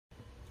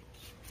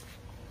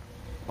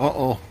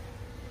Uh-oh.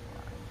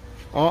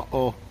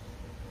 Uh-oh.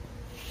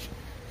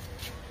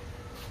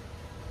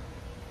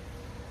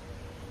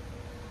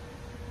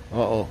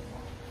 Uh-oh.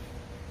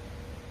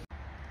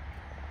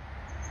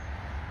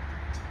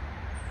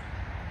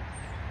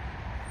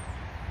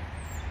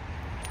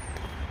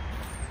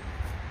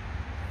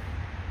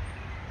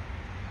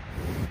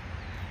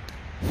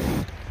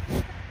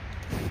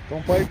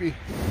 Don't bite me.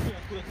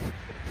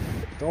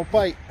 Don't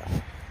bite.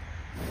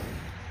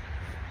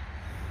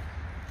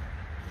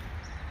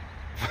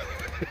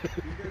 You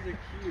guys are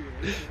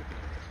cute.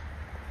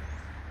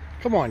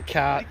 Come on, I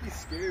cat. think he's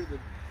scared of the...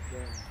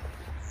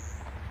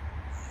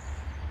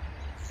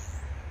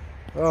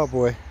 Oh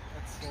boy.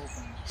 That's so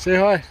funny. Say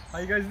hi. How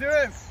you guys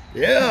doing?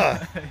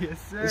 Yeah.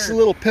 Yes, sir. This is a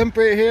little pimp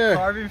right here.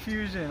 Carve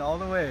infusion all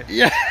the way.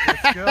 Yeah.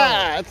 Let's go.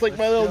 That's like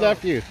my little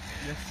nephew.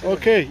 Yes, sir.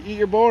 Okay, eat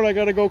your bone. I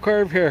gotta go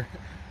carve here.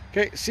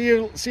 Okay, see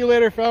you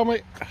later,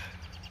 family.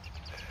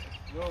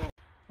 Yo.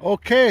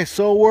 Okay,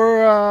 so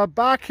we're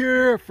back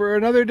here for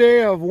another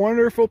day of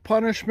wonderful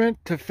punishment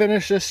to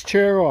finish this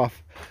chair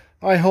off,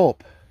 I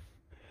hope.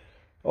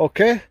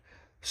 Okay,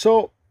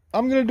 so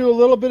I'm going to do a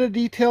little bit of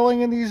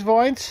detailing in these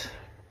vines.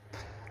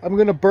 I'm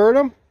going to burn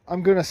them.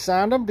 I'm going to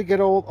sand them to get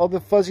all the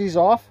fuzzies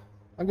off.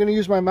 I'm going to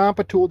use my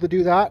Manpa tool to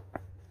do that.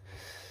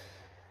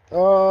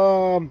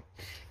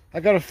 I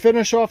got to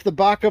finish off the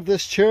back of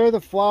this chair, the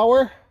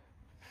flower.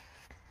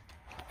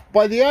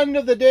 By the end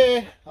of the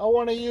day, I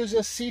want to use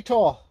this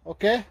C-tall,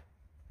 okay?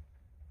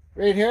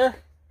 Right here.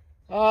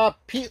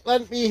 Pete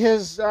lent me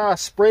his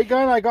spray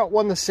gun. I got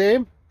one the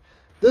same.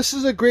 This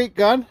is a great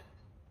gun.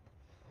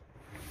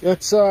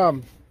 It's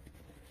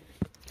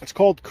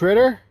called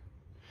Critter.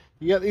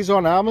 You get these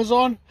on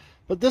Amazon.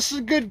 But this is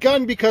a good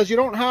gun because you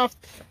don't have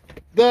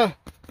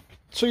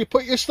so you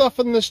put your stuff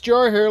in this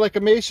jar here, like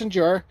a mason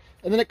jar,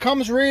 and then it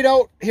comes right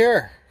out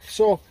here.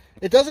 So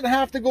it doesn't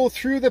have to go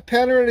through the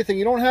pen or anything.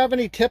 You don't have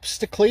any tips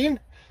to clean.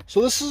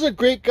 So this is a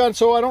great gun.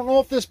 So I don't know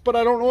if this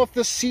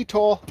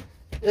C-tall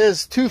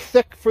is too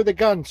thick for the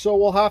gun. So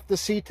we'll have to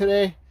see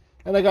today.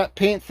 And I got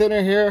paint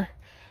thinner here.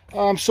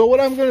 So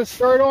what I'm going to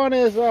start on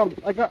is I'm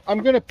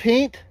going to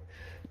paint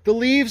the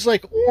leaves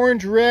like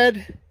orange,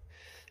 red,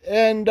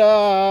 and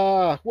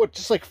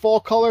just like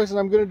fall colors. And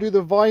I'm going to do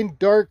the vine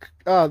dark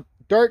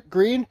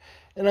green.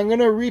 And I'm going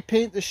to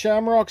repaint the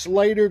shamrocks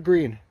lighter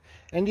green.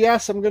 And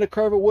yes, I'm going to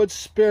carve a wood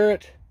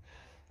spirit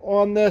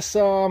on this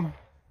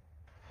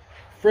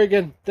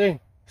friggin'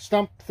 thing,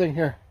 stump thing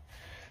here.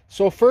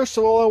 So first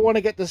of all, I want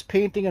to get this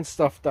painting and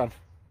stuff done.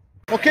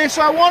 Okay,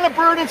 so I want to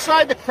burn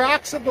inside the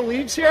cracks of the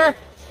leaves here,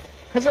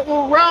 because it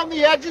will round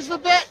the edges a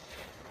bit.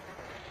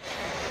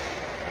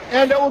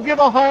 And it will give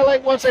a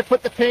highlight once I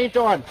put the paint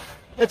on.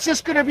 It's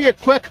just going to be a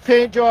quick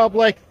paint job.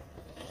 Like,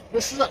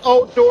 this is an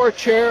outdoor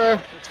chair.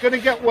 It's going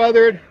to get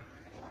weathered.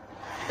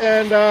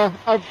 And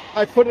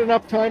I put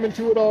enough time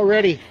into it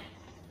already.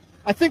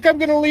 I think I'm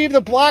going to leave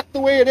the black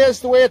the way it is,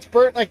 the way it's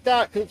burnt like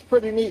that, because it's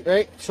pretty neat,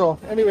 right? So,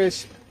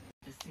 anyways.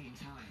 At the same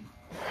time.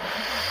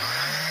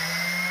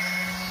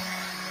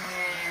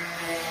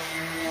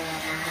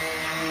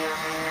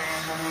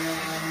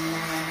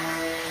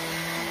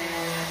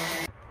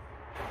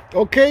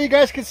 Okay, you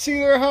guys can see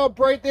there how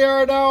bright they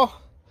are now.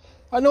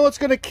 I know it's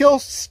going to kill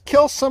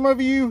some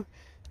of you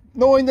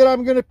knowing that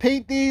I'm going to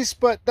paint these,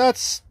 but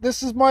this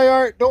is my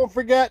art, don't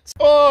forget.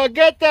 Oh,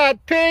 get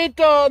that paint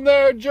on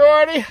there,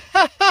 Jordy.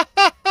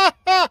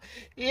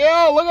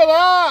 Yeah, look at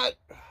that.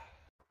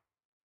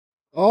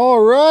 All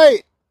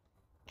right.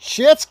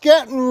 Shit's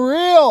getting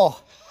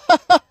real.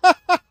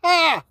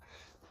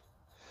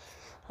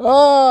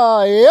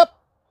 Oh, yep.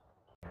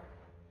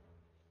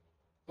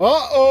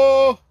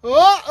 Uh-oh.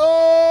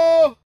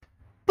 Uh-oh.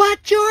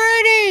 But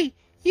Jordy,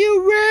 you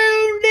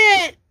ruined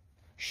it.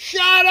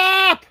 Shut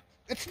up.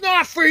 It's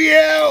not for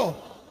you!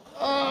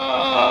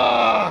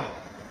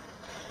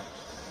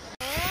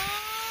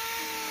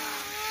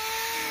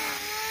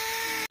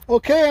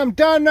 Okay, I'm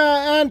done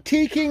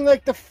antiquing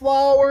like the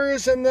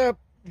flowers and the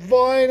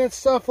vine and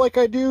stuff like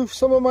I do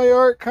some of my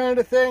art kind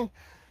of thing.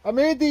 I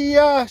made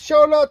the,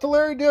 shout out to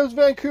Larry Dibbs,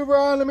 Vancouver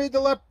Island. I made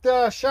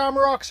the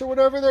shamrocks or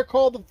whatever they're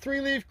called, the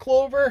three-leaf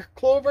clover.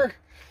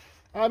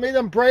 I made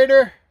them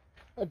brighter,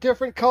 a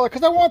different color,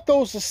 because I want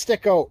those to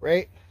stick out,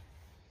 right?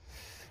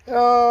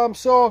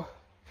 So...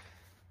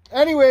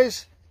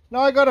 anyways,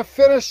 now I gotta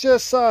finish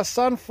this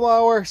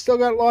sunflower. Still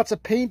got lots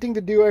of painting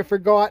to do, I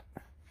forgot.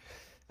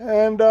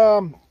 And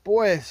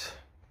boys,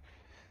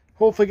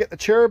 hopefully get the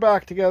chair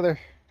back together.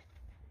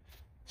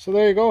 So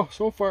there you go,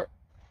 so far.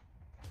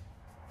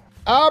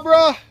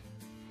 Abra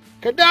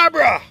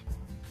cadabra!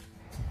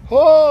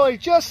 Holy,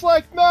 just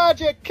like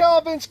magic,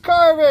 Calvin's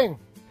carving.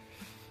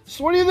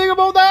 So what do you think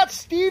about that,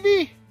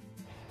 Stevie?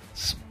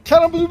 Steve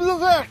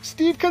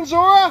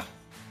Kanzora? I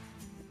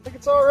think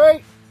it's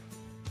alright.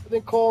 I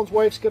think Colin's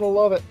wife's gonna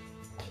love it.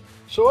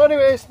 So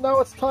anyways,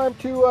 now it's time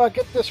to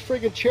get this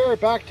friggin' chair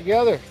back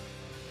together.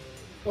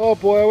 Oh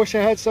boy, I wish I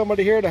had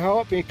somebody here to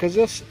help me, because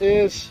this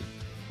is,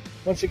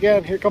 once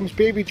again, here comes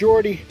baby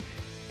Jordy.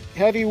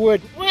 Heavy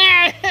wood.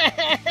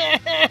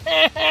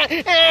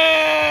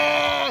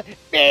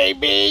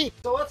 Baby!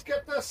 So let's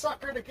get this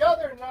sucker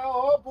together now.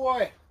 Oh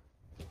boy.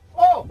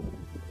 Oh,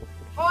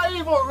 hi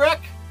Evil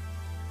Rick.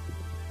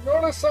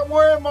 Notice I'm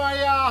wearing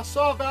my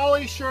Saw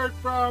Valley shirt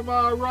from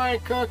Ryan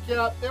Cook.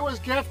 Yeah, it was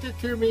gifted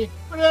to me.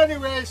 But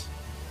anyways,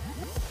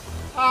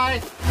 hi.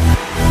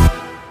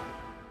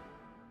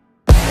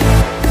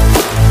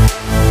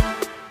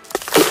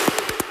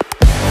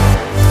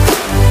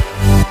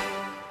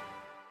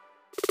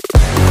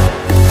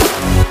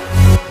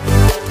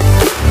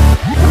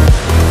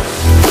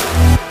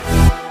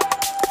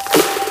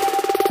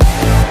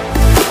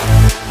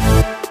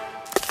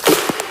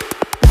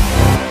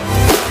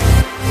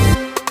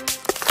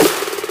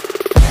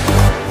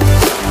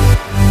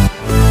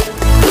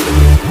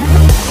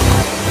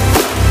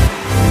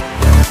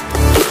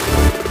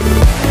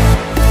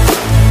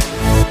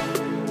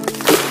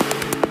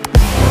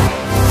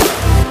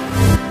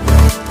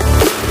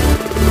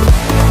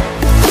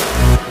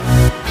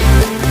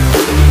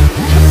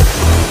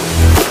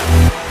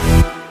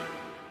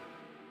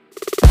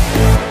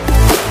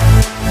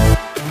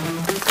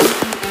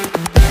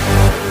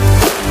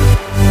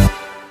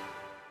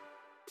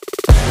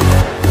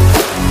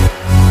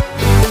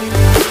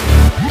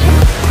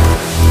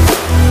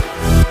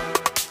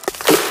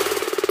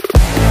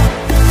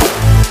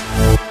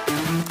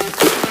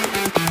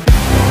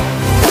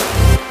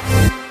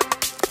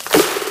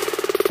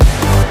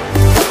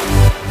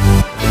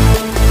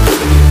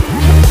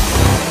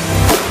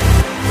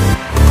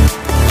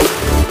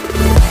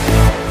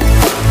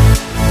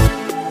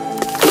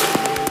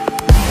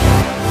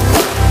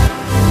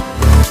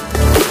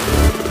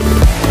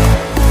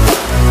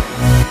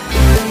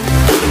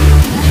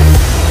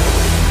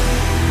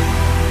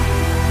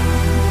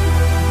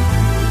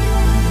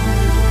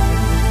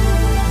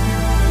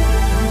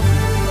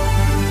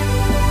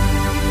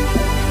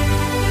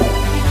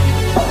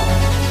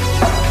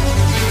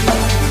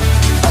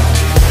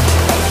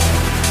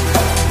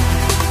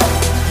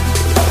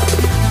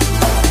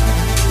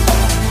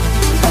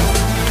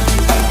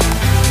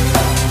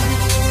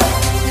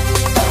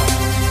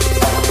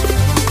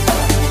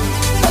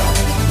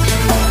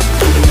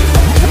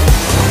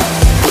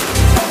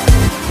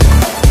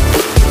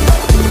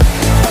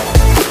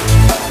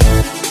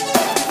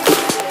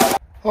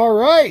 All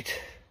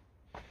right,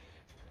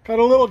 got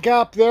a little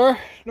gap there,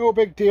 no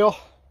big deal.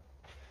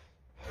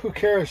 Who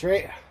cares,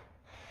 right?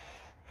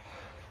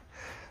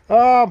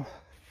 Now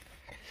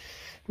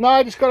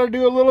I just got to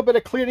do a little bit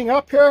of cleaning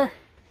up here.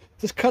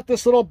 Just cut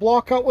this little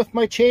block out with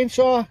my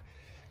chainsaw.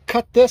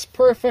 Cut this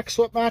perfect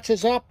so it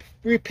matches up.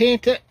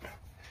 Repaint it.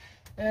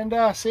 And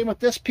same with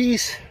this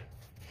piece.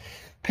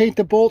 Paint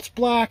the bolts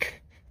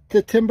black.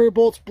 The timber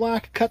bolts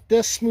black. Cut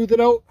this, smooth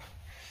it out.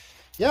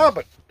 Yeah,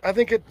 but I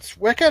think it's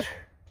wicked.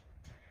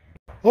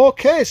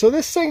 Okay, so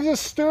this thing's as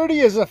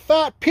sturdy as a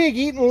fat pig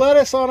eating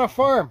lettuce on a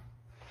farm.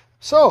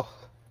 So,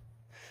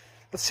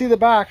 let's see the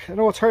back. I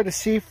know it's hard to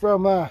see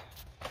from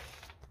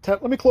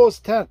tent. Let me close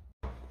the tent.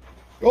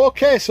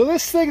 Okay, so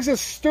this thing's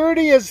as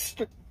sturdy as...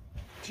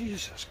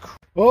 Jesus Christ.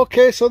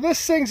 Okay, so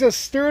this thing's as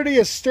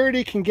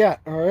sturdy can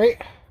get,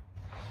 alright?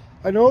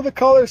 I know the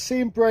colors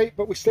seem bright,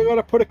 but we still got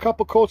to put a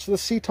couple coats of the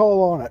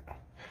Kutzall on it.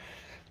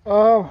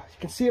 You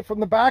can see it from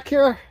the back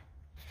here.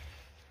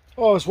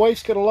 Oh, his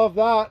wife's going to love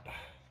that.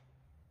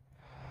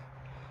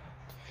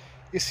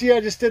 You see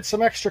I just did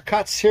some extra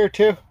cuts here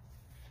too.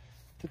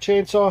 The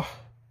chainsaw.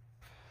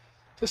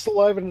 Just to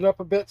liven it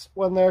up a bit.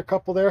 One there, a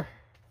couple there.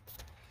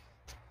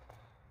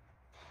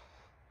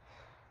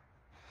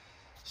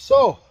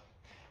 So,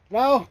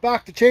 now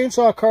back to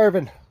chainsaw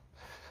carving.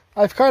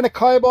 I've kind of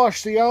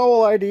kiboshed the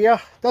owl idea.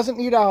 Doesn't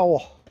need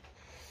owl.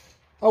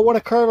 I want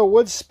to carve a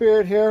wood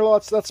spirit here.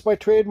 That's my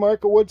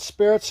trademark, a wood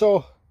spirit.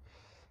 So,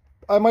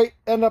 I might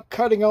end up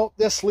cutting out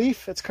this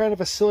leaf. It's kind of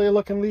a silly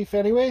looking leaf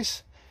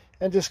anyways.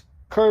 And just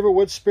carve a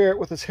wood spirit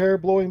with his hair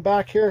blowing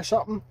back here or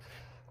something.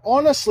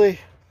 Honestly,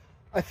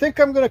 I think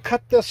I'm going to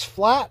cut this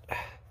flat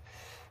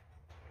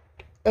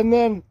and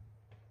then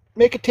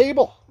make a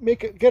table.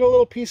 Get a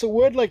little piece of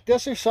wood like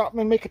this or something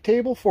and make a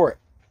table for it.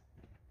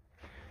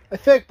 I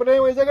think, but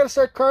anyways, I got to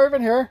start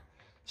carving here.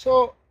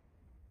 So,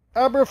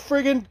 abra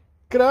friggin'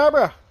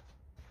 cadabra.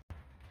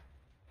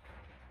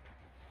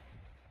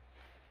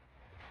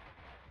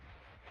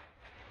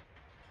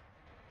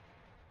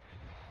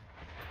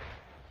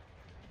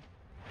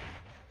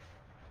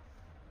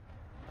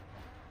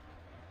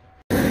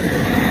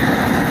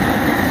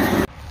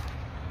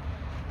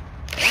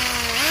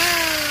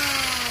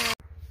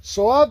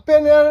 So I've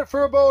been at it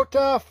for about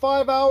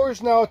 5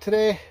 hours now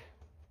today.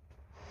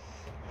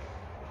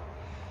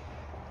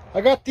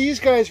 I got these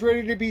guys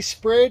ready to be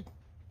sprayed.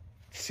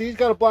 See, he's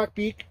got a black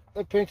beak.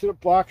 I painted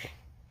it black.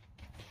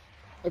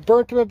 I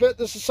burnt him a bit.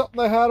 This is something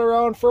I had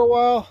around for a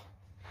while.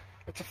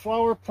 It's a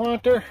flower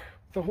planter.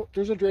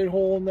 There's a drain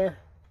hole in there.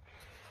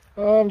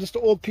 Just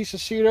an old piece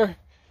of cedar.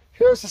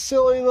 Here's a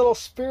silly little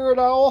spirit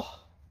owl.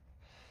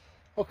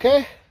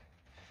 Okay.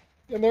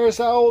 And there's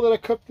the owl that I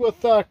cooked with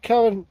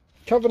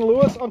Kevin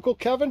Lewis, Uncle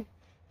Kevin,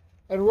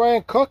 and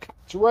Ryan Cook.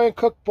 It's a Ryan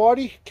Cook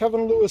body,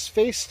 Kevin Lewis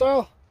face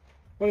style.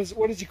 What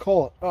does he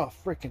call it? Oh,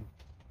 freaking.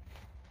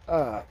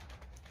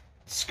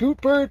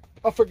 Scoot bird?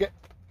 I forget.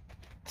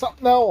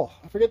 Something owl.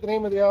 I forget the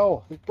name of the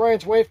owl.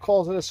 Brian's wife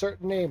calls it a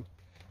certain name.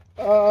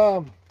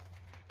 I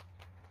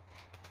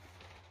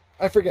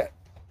forget.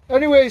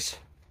 Anyways,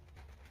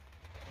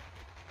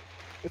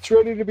 it's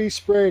ready to be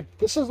sprayed.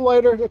 This is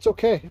lighter. That's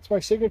okay. It's my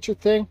signature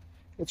thing.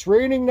 It's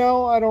raining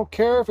now. I don't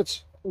care if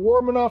it's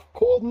warm enough,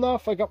 cold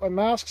enough. I got my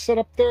mask set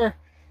up there.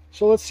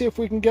 So let's see if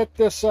we can get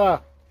this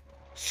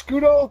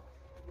Kutzall.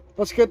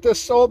 Let's get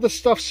all this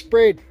stuff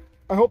sprayed.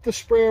 I hope the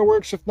sprayer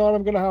works. If not,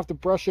 I'm going to have to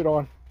brush it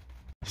on.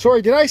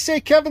 Sorry, did I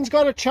say Kevin's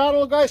got a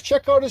channel, guys?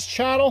 Check out his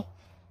channel.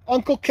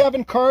 Uncle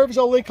Kevin Carves.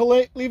 I'll leave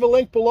a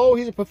link below.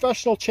 He's a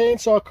professional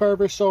chainsaw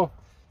carver. So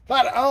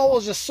that owl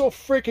is just so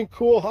freaking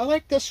cool. I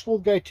like this little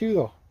guy too,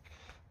 though.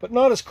 But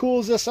not as cool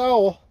as this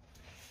owl.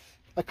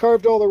 I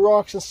carved all the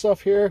rocks and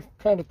stuff here.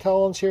 Kind of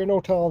talons here. No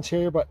talons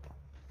here, but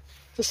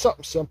just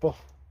something simple.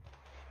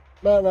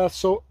 Man, that's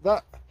going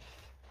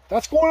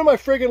in my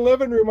friggin'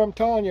 living room, I'm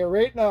telling you,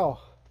 right now.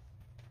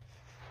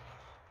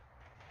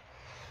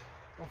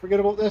 Don't forget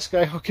about this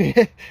guy,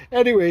 okay?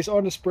 Anyways,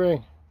 on to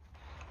spraying.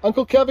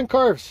 Uncle Kevin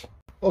Carves.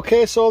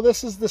 Okay, so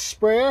this is the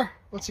sprayer.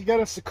 Once again,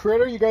 it's the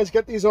Critter. You guys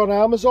get these on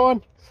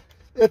Amazon.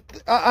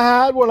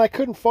 I had one, I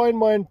couldn't find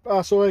mine,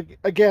 so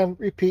again,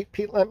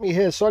 Pete lent me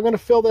his. So I'm going to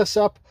fill this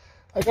up.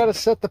 I got to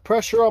set the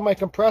pressure on my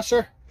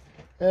compressor,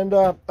 and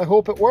I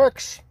hope it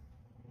works.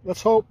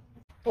 Let's hope.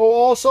 Oh,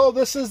 also,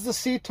 this is the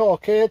Kutzall,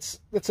 okay?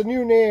 It's a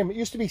new name. It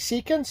used to be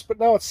Seekins,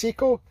 but now it's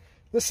Seco.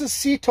 This is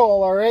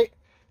Kutzall, all right?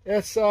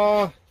 It's,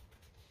 yeah,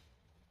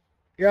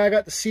 I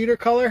got the cedar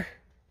color.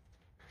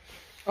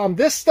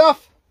 This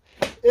stuff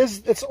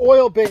it's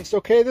oil-based,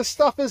 okay? This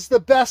stuff is the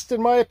best,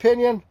 in my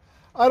opinion.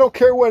 I don't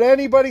care what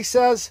anybody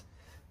says.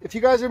 If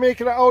you guys are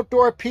making an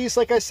outdoor piece,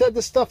 like I said,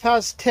 this stuff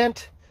has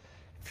tint.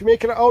 If you're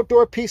making an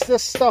outdoor piece,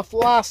 this stuff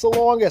lasts the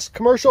longest.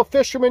 Commercial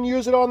fishermen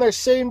use it on their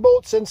seine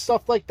boats and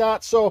stuff like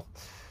that. So,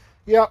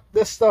 yeah,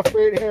 this stuff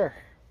right here.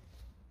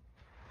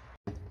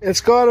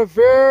 It's got a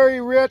very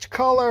rich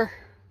color.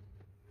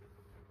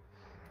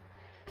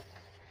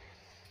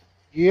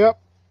 Yep.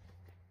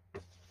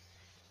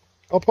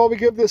 I'll probably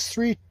give this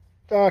chair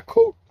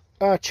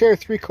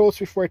 3 coats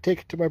before I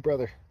take it to my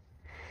brother.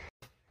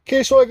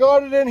 Okay, so I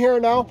got it in here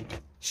now.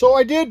 So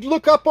I did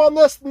look up on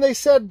this, and they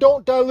said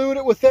don't dilute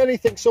it with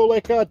anything. So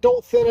like,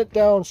 don't thin it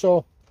down.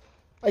 So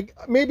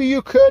maybe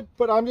you could,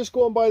 but I'm just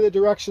going by the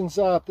directions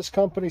this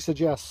company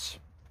suggests.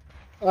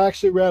 I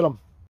actually read them.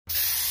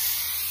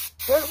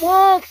 It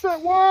works!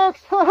 It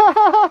works!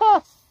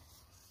 I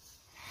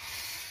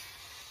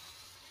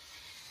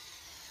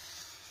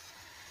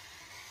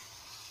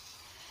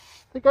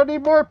think I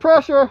need more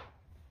pressure.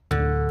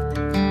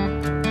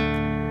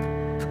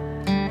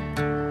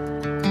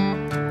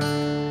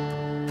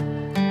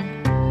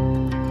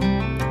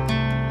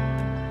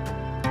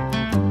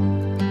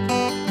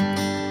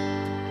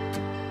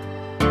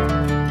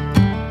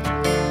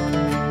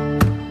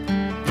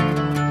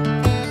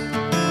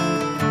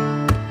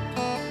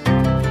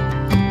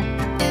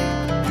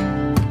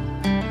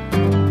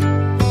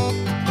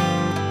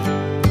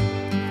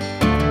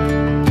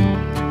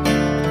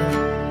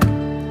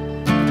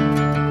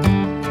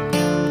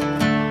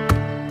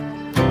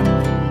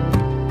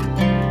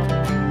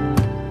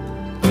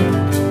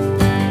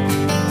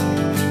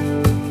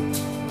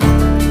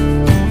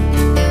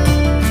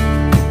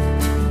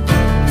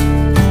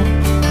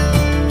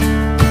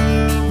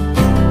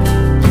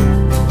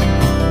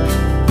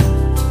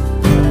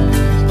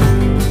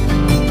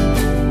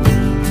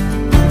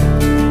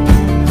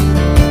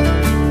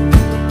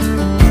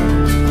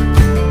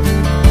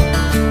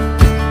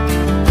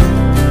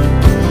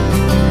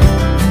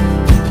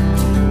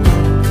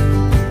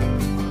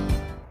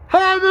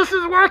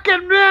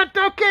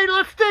 Okay,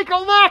 let's take a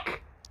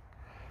look.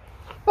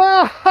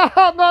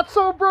 Not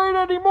so bright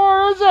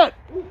anymore, is it?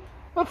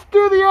 Let's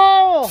do the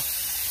owl.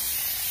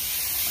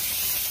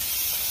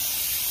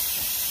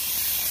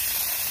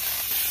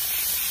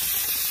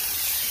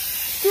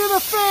 Do the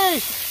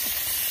face.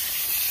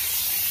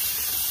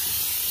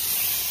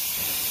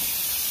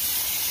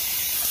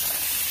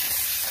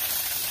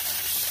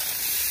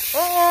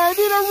 I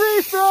need a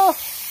refill.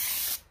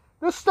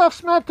 This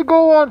stuff's meant to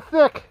go on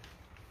thick.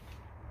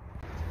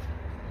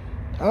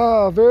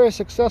 Very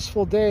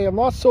successful day. I'm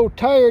not so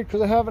tired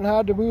because I haven't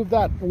had to move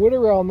that wood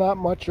around that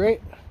much,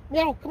 right?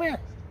 Meow, come here.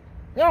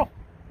 Meow.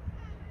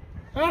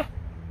 Huh?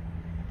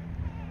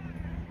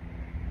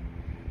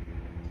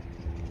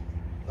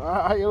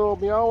 You little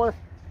meower.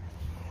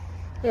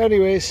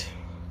 Anyways,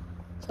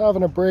 it's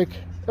having a break.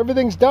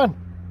 Everything's done.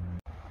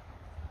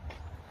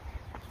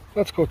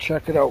 Let's go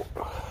check it out.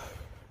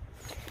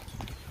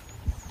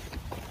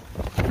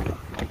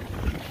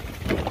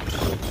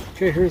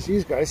 Okay, here's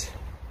these guys.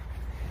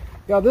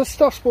 Yeah, this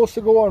stuff's supposed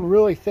to go on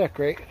really thick,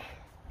 right?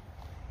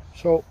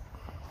 So,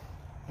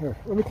 here,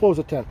 let me close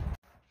the tent.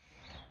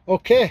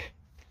 Okay,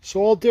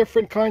 so all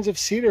different kinds of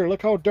cedar.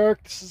 Look how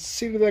dark. This is the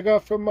cedar that I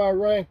got from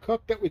Ryan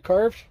Cook that we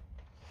carved.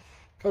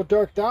 Look how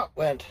dark that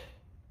went.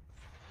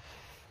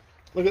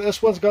 Look at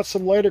this one's got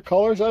some lighter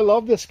colors. I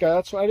love this guy.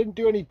 That's why I didn't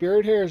do any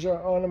beard hairs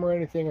on him or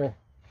anything. Or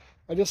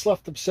I just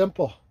left them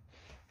simple.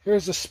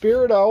 Here's the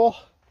spirit owl.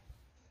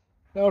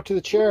 Now to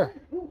the chair.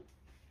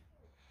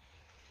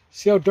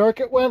 See how dark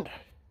it went?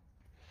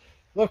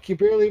 Look, you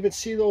barely even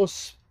see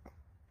those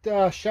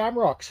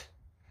shamrocks.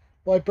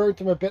 Well, I burnt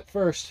them a bit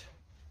first.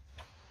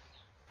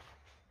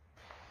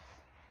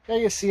 Yeah,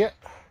 you see it.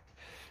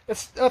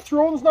 A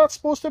throne's not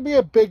supposed to be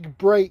a big,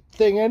 bright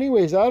thing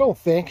anyways, I don't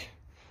think.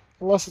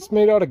 Unless it's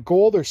made out of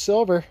gold or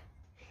silver.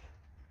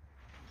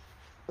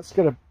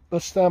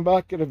 Let's stand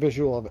back, get a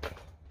visual of it.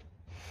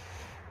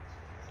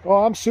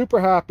 Oh, I'm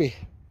super happy.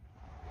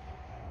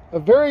 A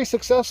very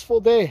successful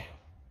day.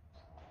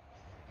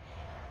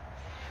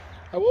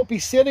 I won't be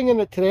sitting in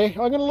it today. I'm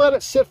going to let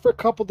it sit for a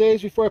couple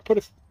days before I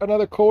put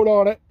another coat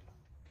on it.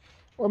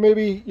 Or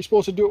maybe you're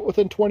supposed to do it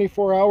within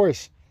 24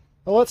 hours.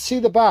 Now let's see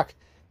the back.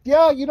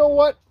 Yeah, you know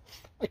what?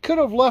 I could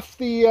have left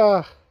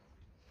the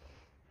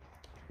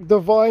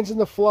vines and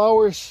the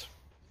flowers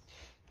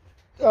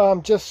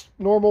just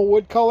normal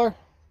wood color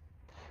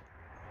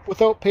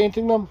without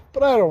painting them,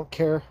 but I don't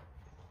care.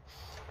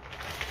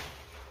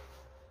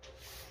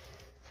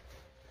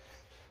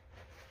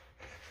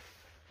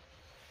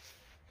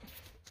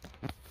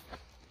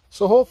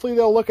 So hopefully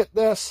they'll look at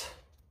this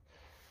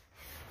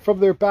from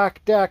their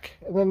back deck,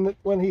 and then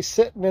when he's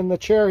sitting in the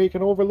chair, he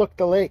can overlook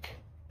the lake.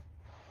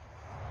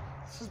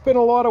 This has been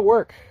a lot of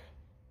work.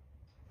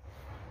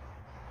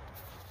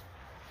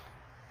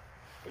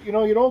 But you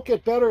know, you don't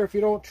get better if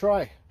you don't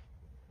try.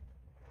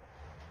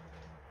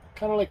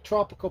 Kind of like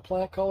tropical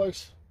plant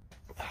colors.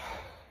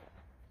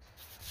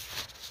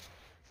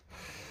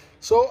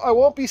 So I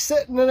won't be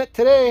sitting in it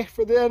today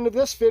for the end of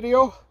this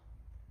video,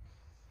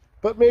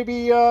 but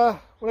maybe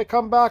when I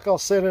come back I'll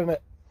sit in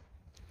it.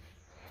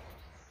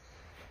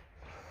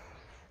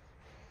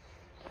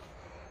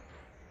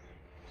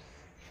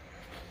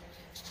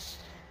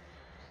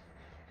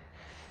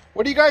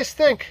 What do you guys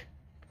think?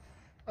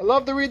 I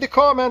love to read the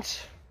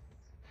comments.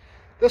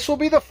 This will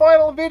be the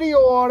final video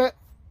on it.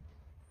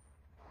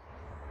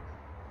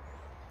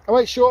 I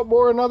might show it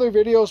more in other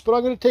videos, but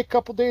I'm going to take a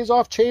couple days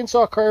off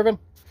chainsaw carving.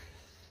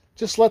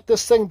 Just let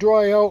this thing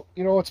dry out.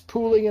 You know, it's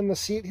pooling in the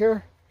seat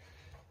here.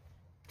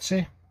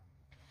 See?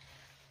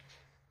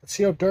 Let's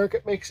see how dark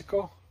it makes it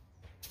go.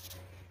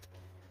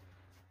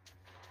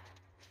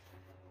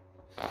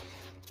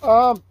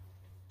 I'll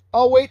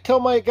wait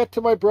till I get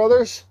to my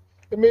brother's,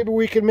 and maybe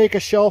we can make a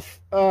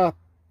shelf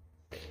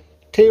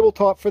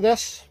tabletop for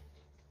this.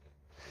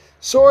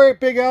 Sorry,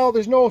 Big Al,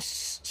 there's no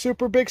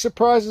super big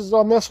surprises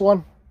on this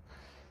one.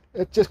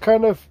 It just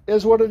kind of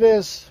is what it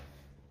is.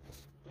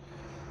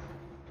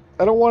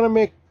 I don't want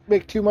to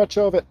make too much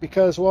of it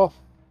because, well,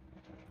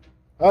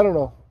 I don't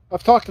know.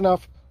 I've talked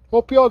enough.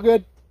 Hope you all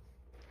good.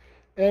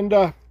 And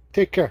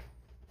take care.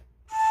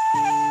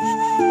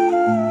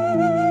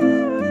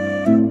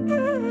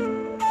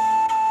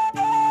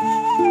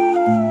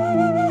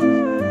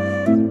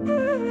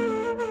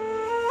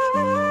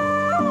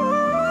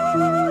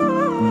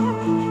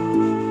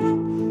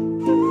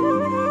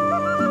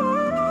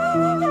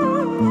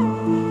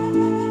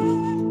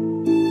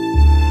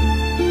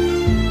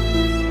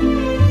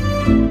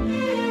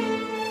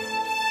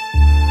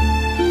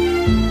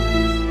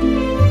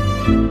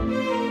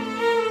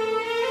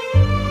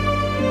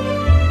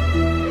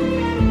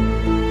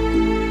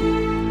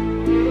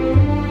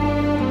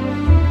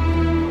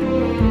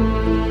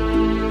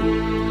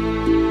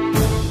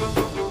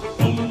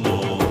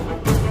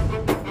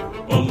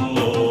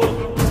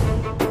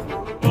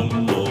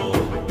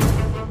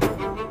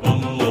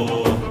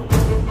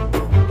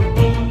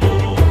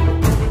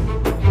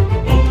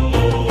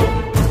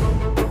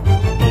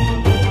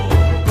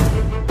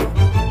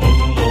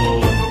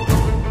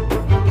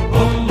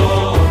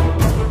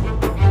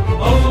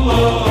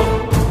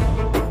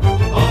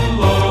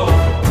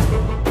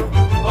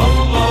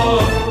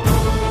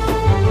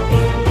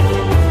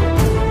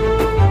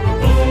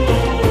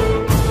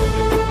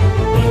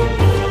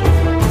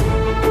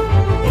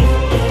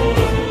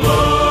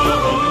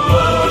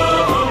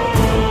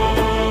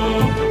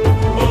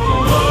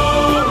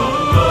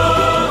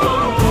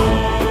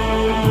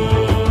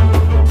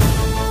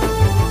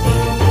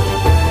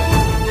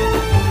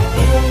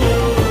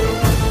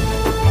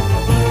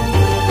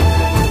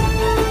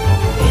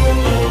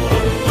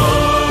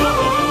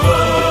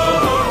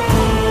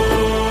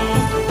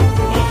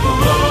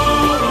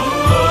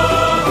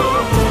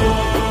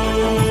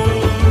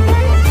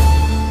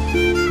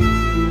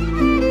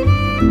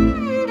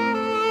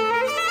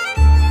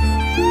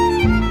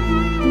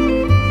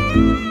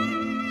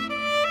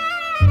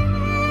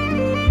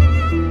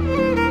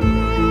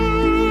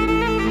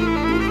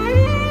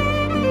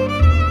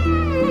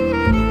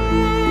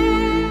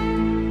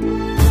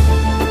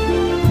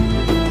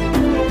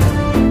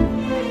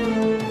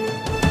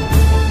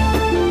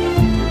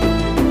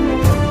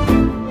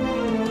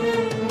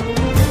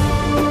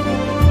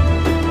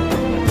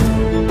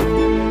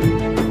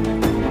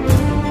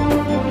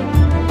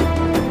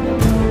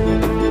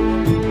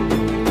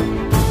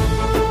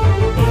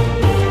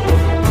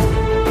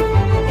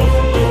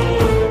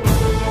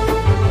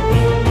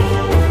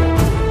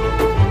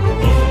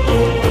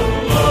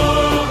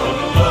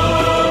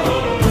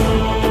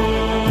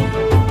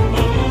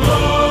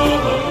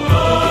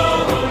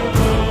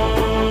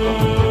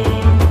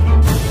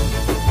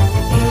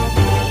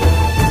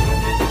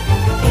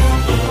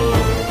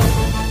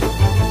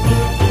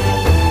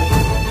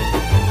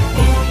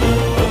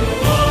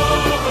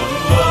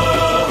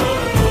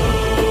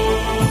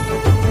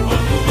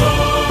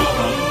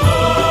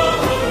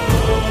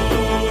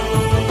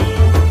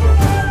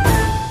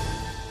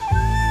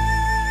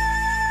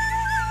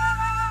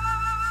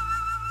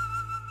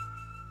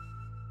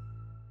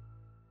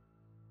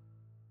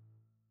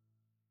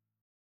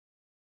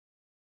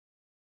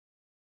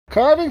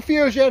 Carving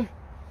Fusion,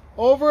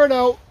 over and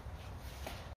out.